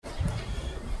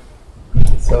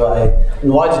So I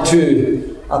invited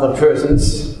 2 other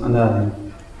persons, and I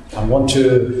want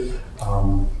to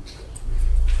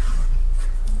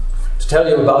tell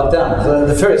you about them.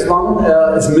 The first one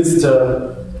is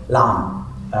Mr. Lahm.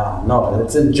 No,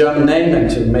 it's a German name,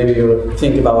 and maybe you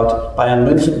think about Bayern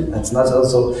München. That's not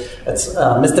also. It's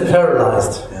Mr.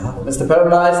 Paralyzed. Yeah? Mr.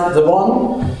 Paralyzed, the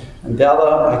one, and the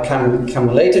other I can come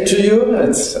later to you.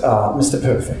 It's Mr.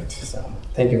 Perfect. So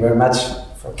thank you very much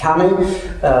for coming,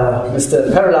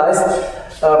 Mr. Paralyzed.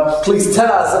 Please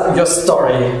tell us your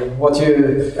story, what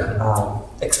you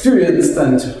experienced,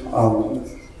 and thank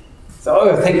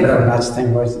you very much.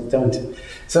 Thank you. Don't.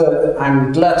 So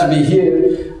I'm glad to be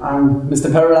here. I'm Mr.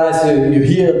 Paralyzed. You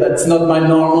hear that's not my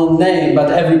normal name,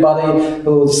 but everybody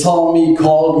who saw me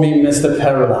called me Mr.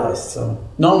 Paralyzed. So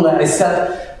normally I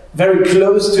sat very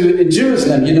close to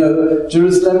Jerusalem. You know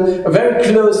Jerusalem, very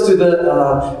close to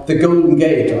the Golden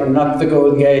Gate, or not the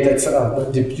Golden Gate. It's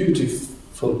the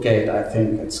Beautiful Gate, I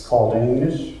think it's called in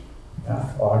English,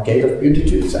 or Gate of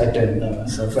Beatitudes. I don't know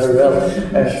so very well.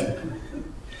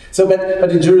 So, but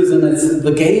in Jerusalem, it's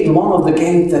the gate, one of the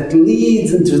gates that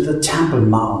leads into the Temple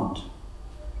Mount.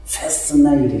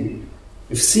 Fascinating.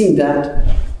 You've seen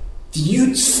that? The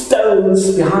huge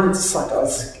stones behind the side.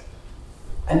 It's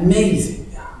amazing.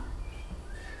 Yeah.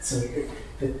 So,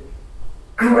 the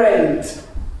great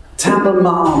Temple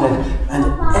Mount, and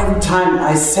every time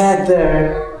I sat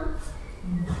there.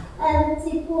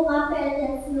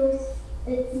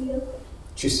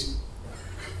 Tschüss.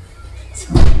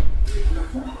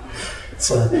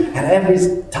 So, and every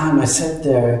time I sat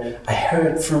there, I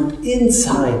heard from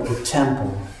inside the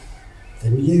temple the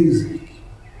music,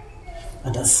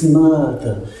 and I smelled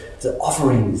the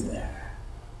offerings there,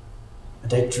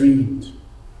 and I dreamed.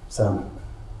 So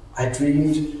I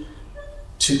dreamed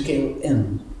to go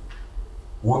in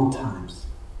one time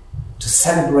to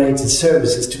celebrate the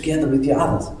services together with the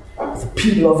others, with the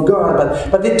people of God.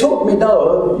 But they told me,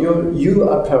 no, you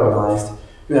are paralyzed.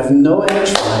 You have no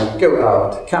entry. Go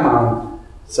out. Come on.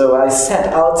 So I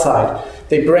sat outside.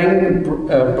 They bring me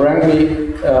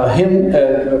him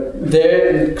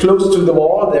there close to the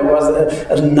wall. There was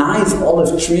a nice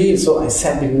olive tree. So I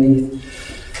sat beneath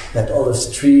that olive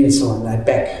tree, and so on. I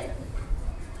begged.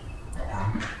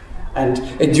 And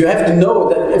you have to know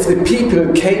that if the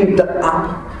people came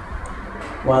up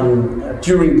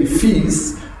during the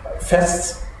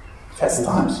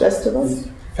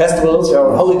festivals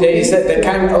or holidays, there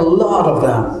came a lot of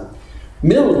them,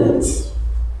 millions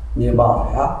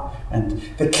nearby, and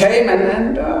they came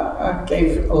and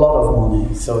gave a lot of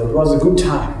money, so it was a good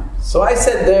time. So I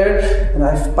sat there,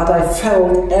 but I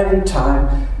felt every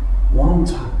time, one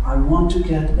time, I want to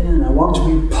get in, I want to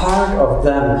be part of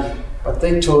them, but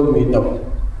they told me, no,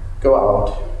 go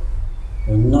out,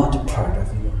 you're not a part of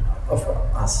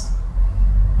us.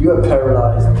 You are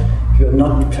paralyzed, you're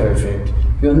not perfect,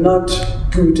 you're not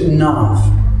good enough.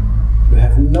 You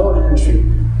have no entry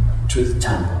to the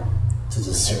temple, to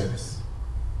the service.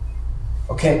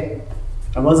 Okay,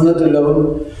 I was not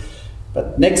alone,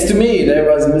 but next to me there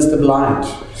was Mr. Blind.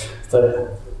 So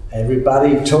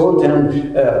everybody told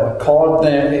him, or called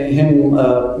him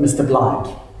Mr. Blind.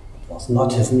 It was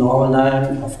not his normal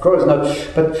name, of course not.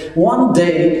 But one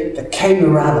day there came a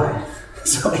rabbi.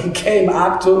 So he came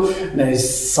up to, and he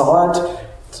saw it.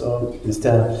 So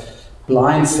Mr.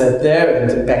 Blind sat there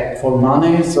and begged for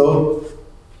money.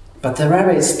 But the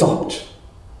rabbi stopped,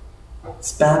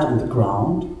 spat on the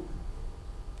ground.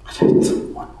 I don't know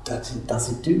what does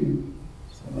he do.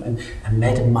 And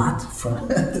made a mud from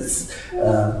this.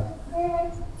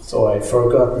 So I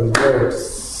forgot the word.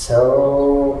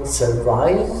 Saliva.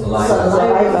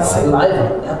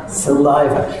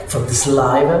 From the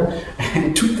saliva,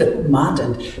 and took that mud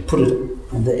and put it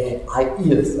on the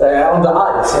ears, on the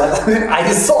eyes.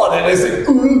 I saw that. I said,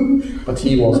 ooh, but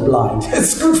he was blind.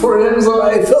 It's good for him. So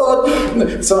I thought.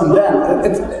 So and then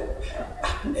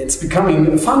it's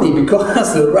becoming funny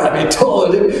because the rabbi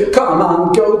told him, "Come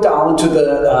on, go down to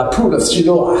the pool of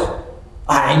Shiloah."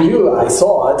 I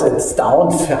saw it, it's down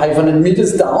 500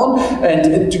 meters down,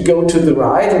 and to go to the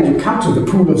right and you come to the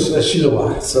pool of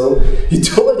Shiloah. So he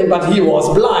told him, but he was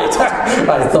blind.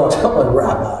 I thought, oh,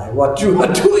 Rabbi, what you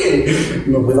are doing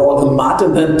with all the mud,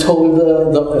 and then told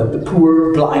the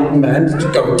poor blind man to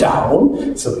go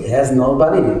down. So he has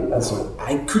nobody. So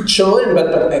I could show him,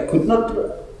 but I could not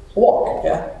walk.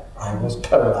 Yeah, I was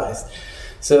paralyzed.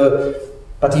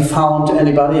 But he found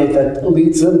anybody that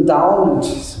leads him down,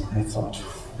 and I thought,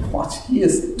 what he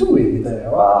is doing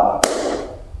there? Wow.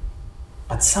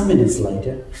 But some minutes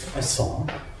later, I saw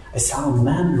a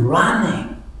man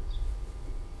running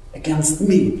against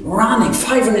me, running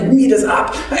 500 meters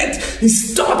up, and he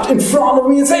stopped in front of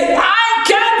me and said, "I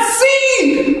can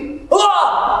see!"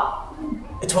 Oh!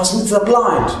 It was Mr.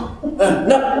 Blind.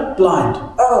 Not blind.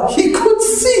 Oh, he could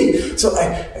see. So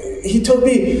he told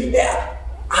me, yeah,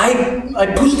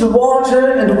 I pushed the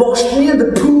water and washed me in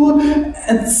the pool,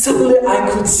 and suddenly I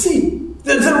could see.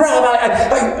 The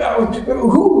rabbi,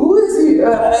 who is he?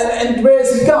 And where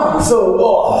is he gone? So,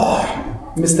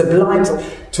 Mr. Blind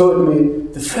told me,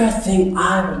 the first thing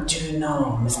I will do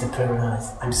now, Mr.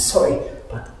 Paradise, I'm sorry,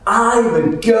 but I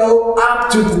will go up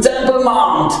to the Temple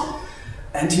Mount.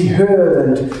 And he heard,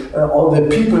 and all the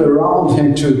people around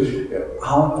him to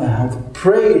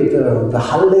pray the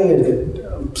Hallel,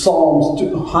 the Psalms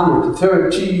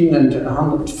 113 and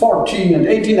 114 and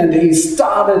 18, and he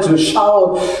started to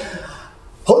shout,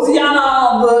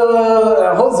 Hosanna,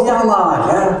 Hosanna,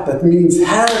 yeah, that means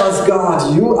help us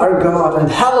God, you are God,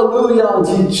 and hallelujah, and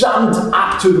he jumped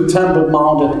up to the Temple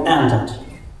Mount and entered.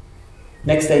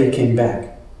 Next day he came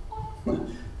back,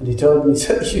 and he told me,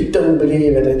 you don't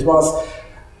believe it, it was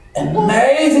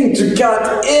amazing to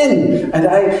get in, and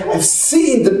I've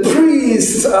seen the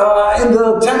priests in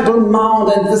the Temple Mount,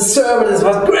 and the service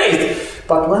was great,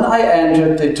 but when I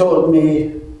entered, they told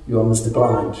me, you are Mr.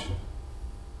 Blind.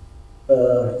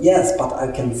 Yes, but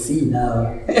I can see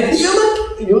now.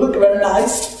 you look very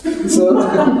nice. So,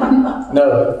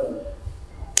 no.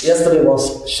 Yesterday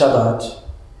was Shabbat.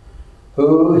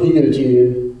 Who healed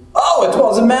you? Oh, it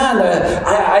was a man.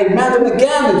 I met him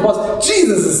again. It was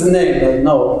Jesus is the name.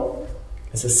 No,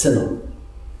 it's a sinner.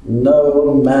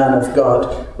 No man of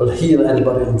God will heal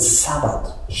anybody on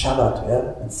Shabbat,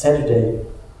 yeah, and Saturday.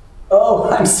 Oh,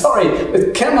 I'm sorry,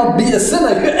 it cannot be a sinner.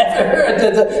 You ever heard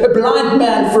that a blind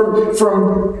man from the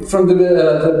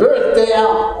birth there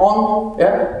on,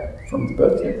 yeah? From the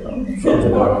birth there?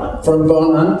 From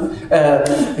born on,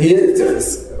 he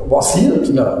was healed?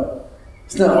 No.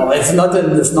 No, it's not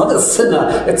a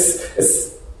sinner.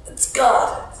 It's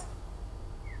God.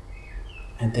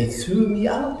 And they threw me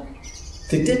out.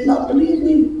 They did not believe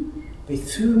me. They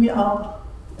threw me out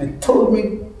and told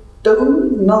me, do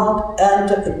not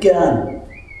enter again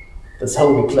this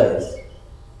holy place.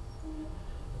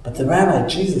 But the Rabbi,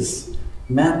 Jesus,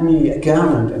 met me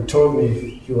again and told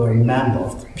me, you are a member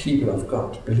of the people of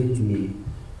God. Believe me,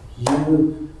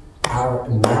 you are a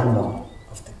member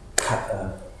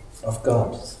of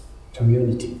God's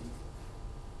community.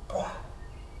 But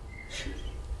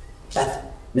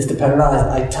Mr. Paradise,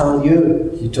 I tell you,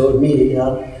 he told me,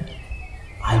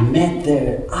 I met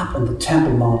there, up on the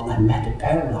Temple Mount, I met a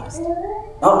paralyzed.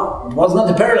 No, it was not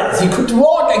a paralyzed, he could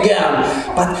walk again,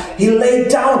 but he laid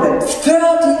down there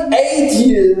 38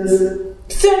 years,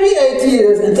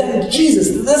 and then Jesus,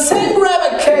 the same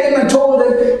rabbi came and told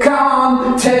him,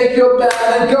 come, take your bed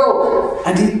and go.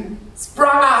 And he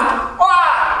sprang up,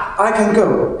 I can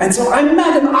go. And so I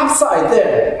met him upside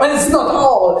there. But it's not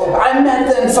all. I met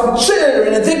them some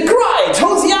children and they cried,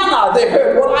 Hosanna! They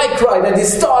heard what I cried and he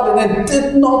started and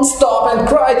did not stop and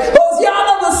cried,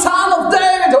 Hosanna, the son of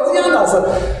David, Hosanna!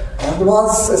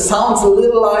 So it sounds a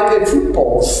little like a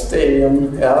football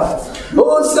stadium, yeah?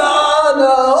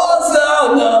 Hosanna,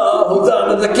 Hosanna,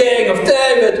 Hosanna, the King of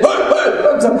David. It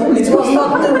was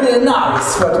not really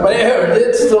nice, but I heard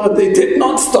it, so they did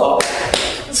not stop.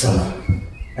 So,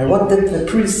 and what did the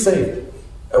priest say?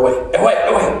 Away.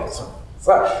 So,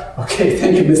 okay,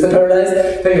 thank you, Mr. Paradise.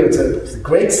 Thank you. It's a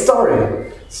great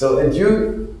story. So,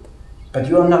 but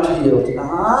you are not healed.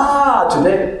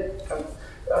 Today.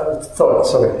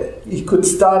 Sorry. You could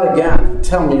start again.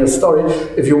 Tell me your story.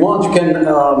 If you want, you can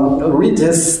read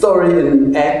his story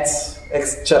in Acts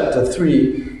chapter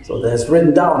 3. So there's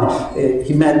written down.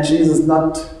 He met Jesus,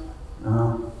 not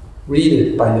read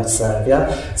it by yourself.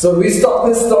 Yeah. So we stop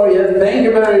this story here. Thank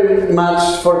you very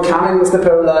much for coming, Mr.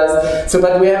 Paradise. So,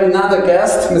 but we have another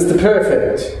guest, Mr.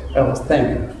 Perfect. Oh,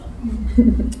 thank you.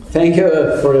 Thank you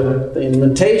for the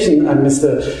invitation. I'm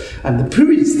the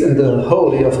priest in the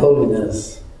Holy of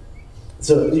Holiness.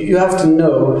 So you have to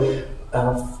know,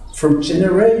 from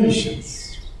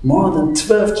generations, more than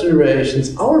 12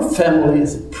 generations, our family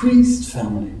is a priest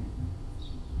family.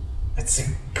 It's a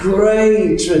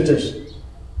great tradition.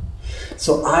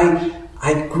 So I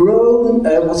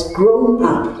was grown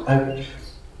up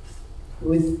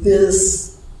with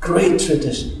this great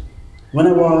tradition. When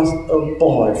I was a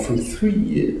boy, from 3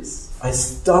 years, I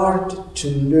started to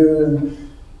learn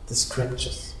the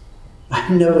scriptures. I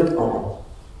know it all.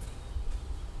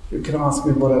 You can ask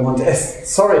me what I want to ask.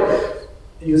 Sorry,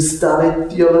 you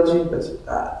studied theology, but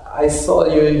I saw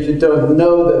you don't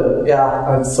know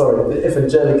I'm sorry, the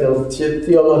evangelical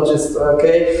theologist,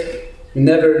 okay? You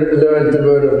never learned the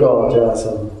word of God, yeah,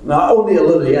 so no, only a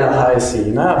little, yeah, I see.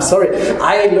 No, I'm sorry.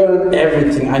 I learned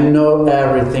everything, I know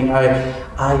everything.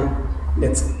 I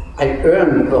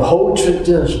earned the whole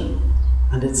tradition,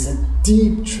 and it's a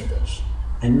deep tradition.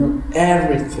 I know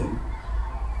everything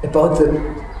about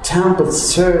the temple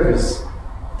service,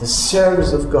 the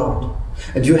service of God.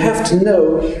 And you have to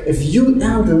know, if you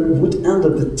would enter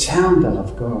the temple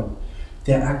of God,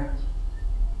 there are,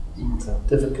 it's a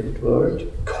difficult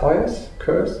word, chorus,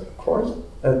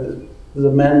 the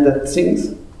man that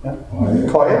sings, yeah?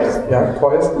 Chorus,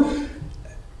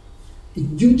 a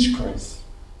huge chorus,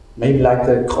 maybe like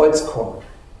the Kreuzchor,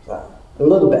 a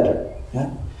little better,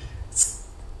 yeah? It's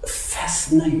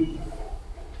fascinating,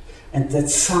 and that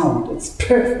sound, it's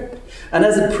perfect. And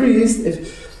as a priest,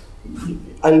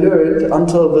 I learned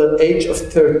until the age of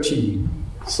 13,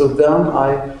 so then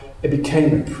I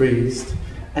became a priest,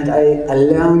 and I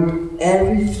learned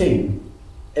everything.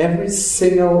 Every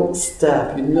single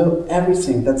step, you know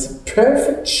everything. That's a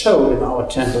perfect show in our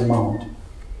Temple Mount.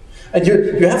 And you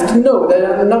have to know that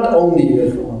there are not only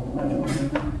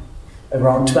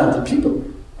around 20 people.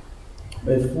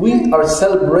 If we are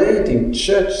celebrating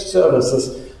church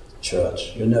services,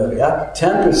 you know, yeah,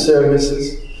 temple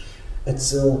services,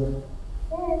 it's there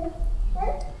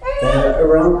are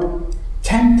around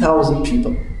 10,000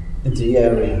 people in the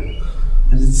area.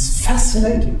 And it's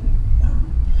fascinating.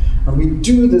 And we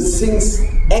do the things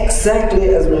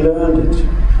exactly as we learned it.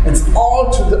 It's all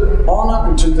to the honor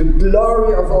and to the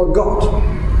glory of our God.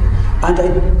 And I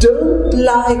don't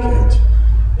like it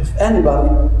if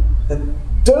anybody that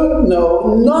don't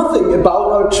know nothing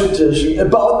about our tradition,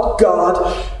 about God,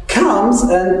 comes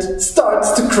and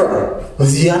starts to cry.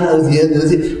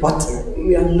 What?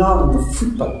 We are not in the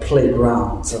football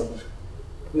playground, so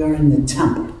we are in the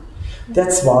temple.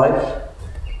 That's why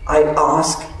I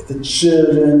ask the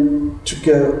children to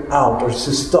go out or to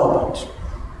stop it.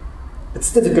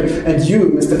 It's difficult. And you,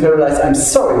 Mr. Paradise, I'm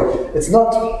sorry. It's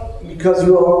not because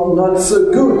you are not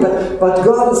so good, but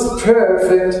God is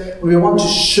perfect. We want to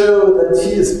show that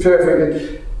He is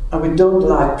perfect, and we don't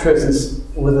like persons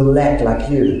with a leg like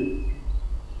you.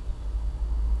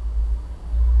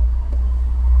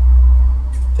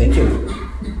 Thank you,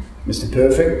 Mr.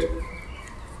 Perfect.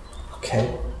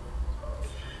 Okay.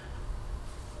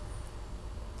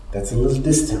 That's a little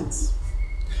distance.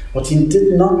 What he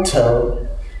did not tell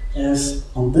is,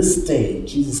 on this day,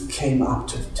 Jesus came up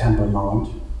to the Temple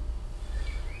Mount,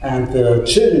 and the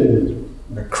children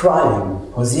were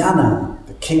crying, Hosanna,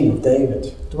 the King of David.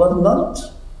 It was not,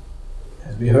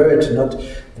 as we heard, not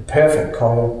the perfect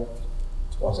call.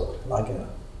 It was like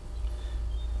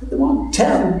the one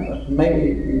 10,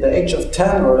 maybe in the age of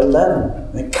 10 or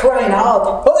 11. They're crying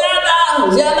out, Hosanna,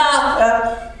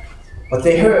 Hosanna! What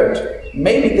they heard.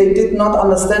 Maybe they did not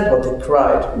understand what they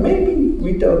cried. Maybe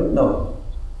we don't know.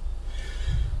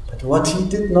 But what he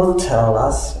did not tell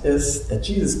us is that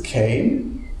Jesus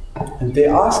came and they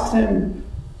asked him,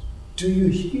 do you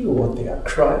hear what they are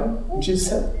crying? And Jesus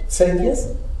said,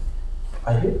 yes,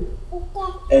 I hear.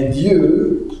 And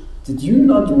you, did you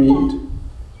not read?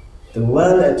 The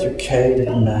well-educated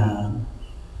man,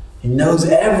 he knows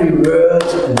every word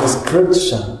in the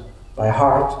scripture by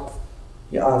heart.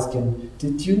 You ask him,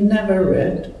 did you never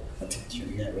read? Did you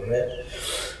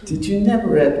never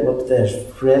read what there's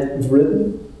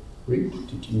written? Read?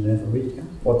 Did you never read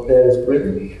what there is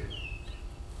written?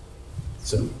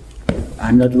 So,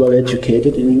 I'm not well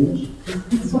educated in English.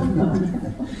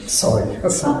 Sorry,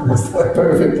 that's not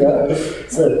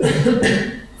perfect. So,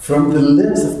 from the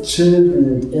lips of children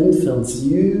and infants,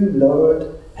 you,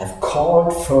 Lord, have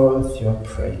called forth your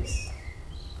praise.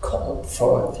 Called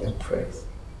forth your praise.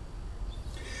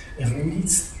 If we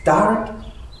start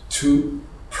to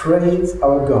praise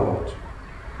our God,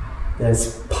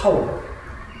 there's power.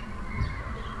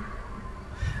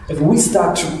 If we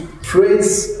start to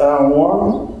praise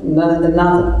one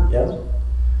another, yeah,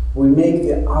 we make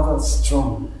the other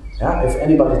strong. Yeah? If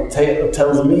anybody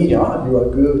tells me, yeah, you are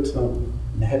good,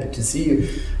 I'm happy to see you,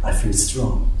 I feel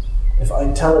strong. If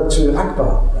I tell it to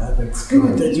Akbar, it's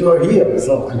good that you are here,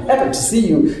 so I'm happy to see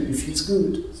you, it feels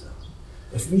good. So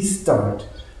if we start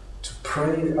to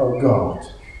praise our God,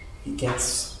 He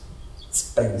gets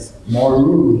space, more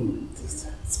room.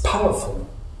 It's powerful.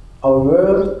 Our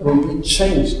world will be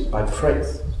changed by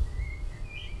praise.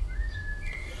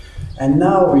 And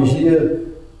now we hear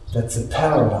that the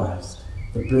paralyzed,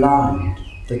 the blind,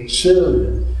 the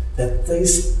children, that they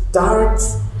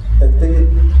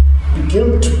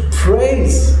begin to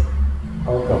praise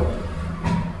our God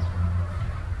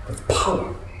with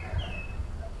power.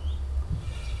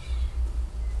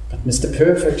 But Mr.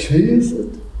 Perfect hears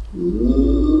it,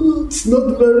 It's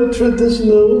not very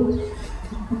traditional.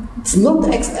 It's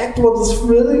not exact what is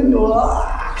feeling.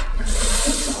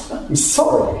 I'm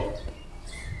sorry.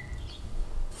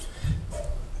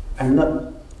 I'm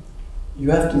not.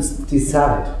 You have to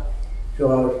decide. You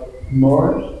are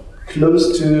more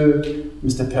close to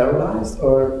Mr. Paralyzed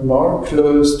or more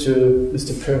close to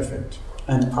Mr. Perfect.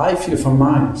 And I feel for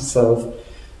myself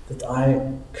that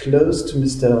I'm close to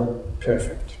Mr.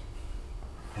 Perfect.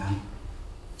 Yeah.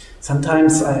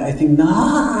 Sometimes I think,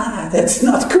 nah, that's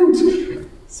not good.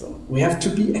 So we have to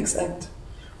be exact.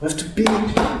 We have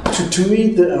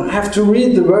to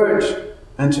read the word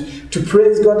and to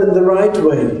praise God in the right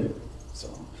way. So,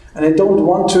 and I don't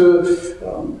want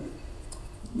to.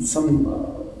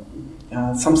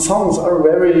 Some songs are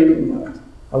very.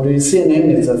 How do you say in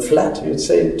English? It's flat. You'd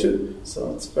say it too.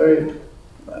 So it's very.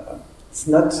 It's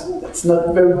not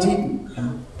very deep.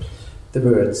 The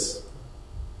words.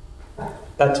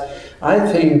 But I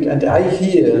think, and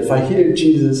if I hear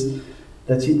Jesus,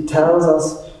 that he tells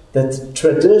us that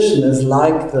tradition is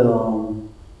like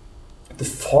the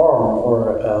form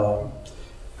or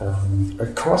a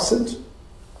corset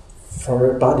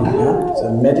for a body, yeah?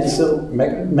 So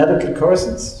medical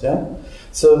corsets, yeah?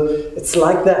 So it's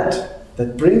like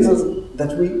that brings us,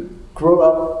 that we grow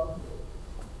up,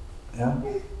 yeah?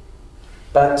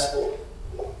 But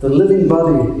the living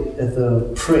body is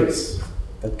a praise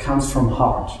that comes from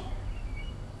heart.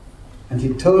 And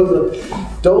he told them,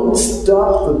 don't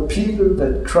stop the people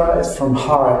that cries from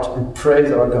heart and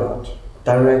praise our God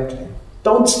directly.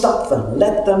 Don't stop them.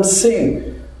 Let them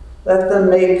sing. Let them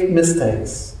make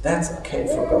mistakes. That's okay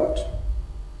for God.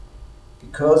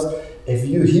 Because if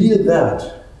you hear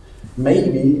that,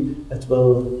 maybe it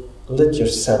will lit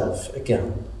yourself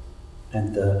again.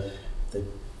 And the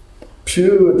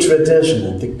pure tradition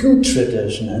and the good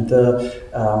tradition and the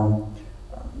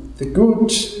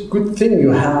good thing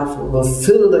you have will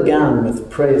fill it again with the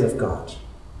praise of God.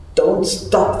 Don't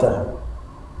stop them.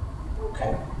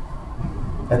 Okay?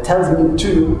 That tells me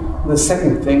too, the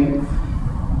second thing,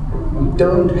 we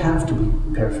don't have to be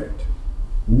perfect.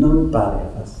 Nobody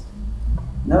of us.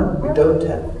 No, we don't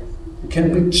have. We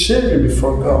can be children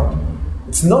before God.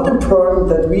 It's not important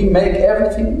that we make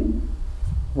everything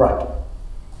right.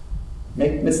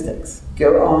 Make mistakes.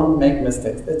 Go on, make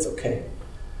mistakes. It's okay.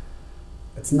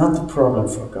 It's not the problem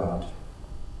for God.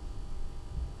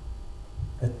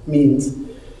 It means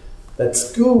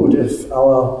that's good if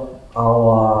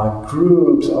our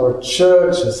groups, our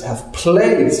churches have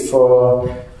place for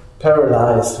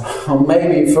paralyzed, or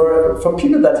maybe for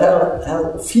people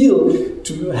that feel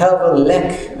to have a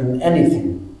lack in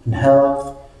anything, in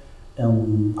health,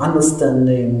 in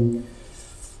understanding.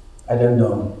 I don't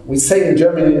know. We say in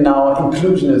Germany now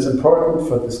inclusion is important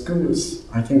for the schools.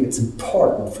 I think it's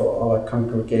important for our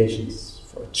congregations,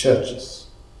 for churches.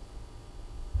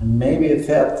 And maybe a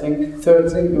third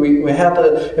thing, we had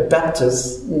a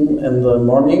baptism in the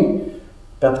morning,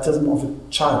 baptism of a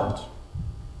child.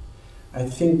 I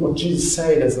think what Jesus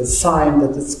said is a sign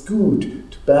that it's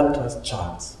good to baptize a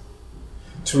child.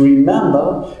 To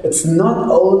remember, it's not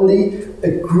only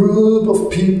a group of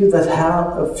people that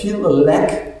feel a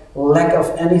lack of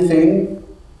anything,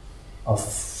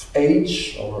 of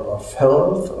age or of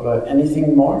health or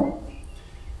anything more.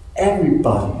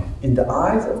 Everybody in the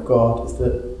eyes of God is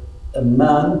that a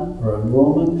man or a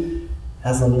woman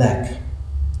has a lack.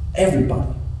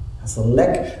 Everybody has a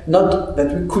lack. Not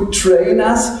that we could train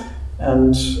us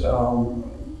and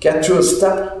get to a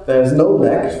step. There is no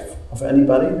lack of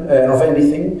anybody, of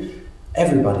anything.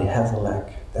 Everybody has a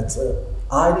lack. That's an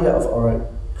idea of our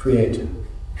Creator.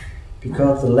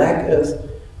 Because the lack is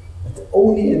that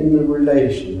only in the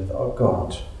relation with our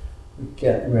God we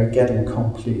are getting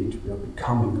complete, we are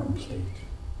becoming complete.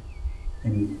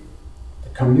 In the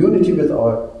community with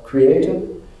our Creator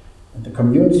and the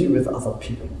community with other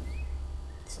people.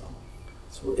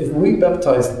 So if we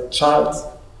baptize a child,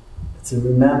 it's a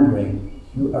remembering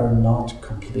you are not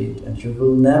complete and you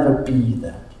will never be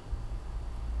that.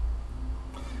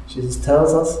 Jesus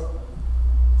tells us,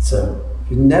 so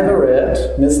you never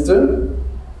read, mister.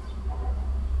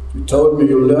 You told me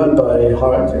you learned by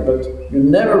heart, but you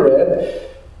never read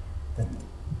that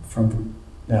from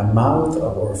their mouth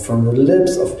or from the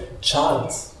lips of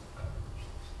childs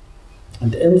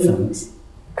and infants,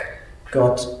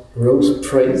 God rose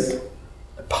praise,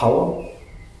 power.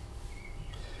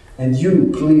 And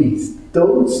you, please,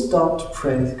 don't stop to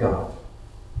praise God.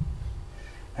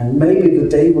 And maybe the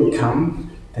day will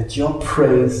come that your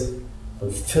praise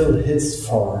will fill His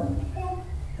form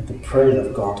and the praise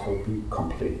of God will be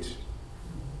complete.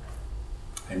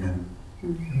 Amen.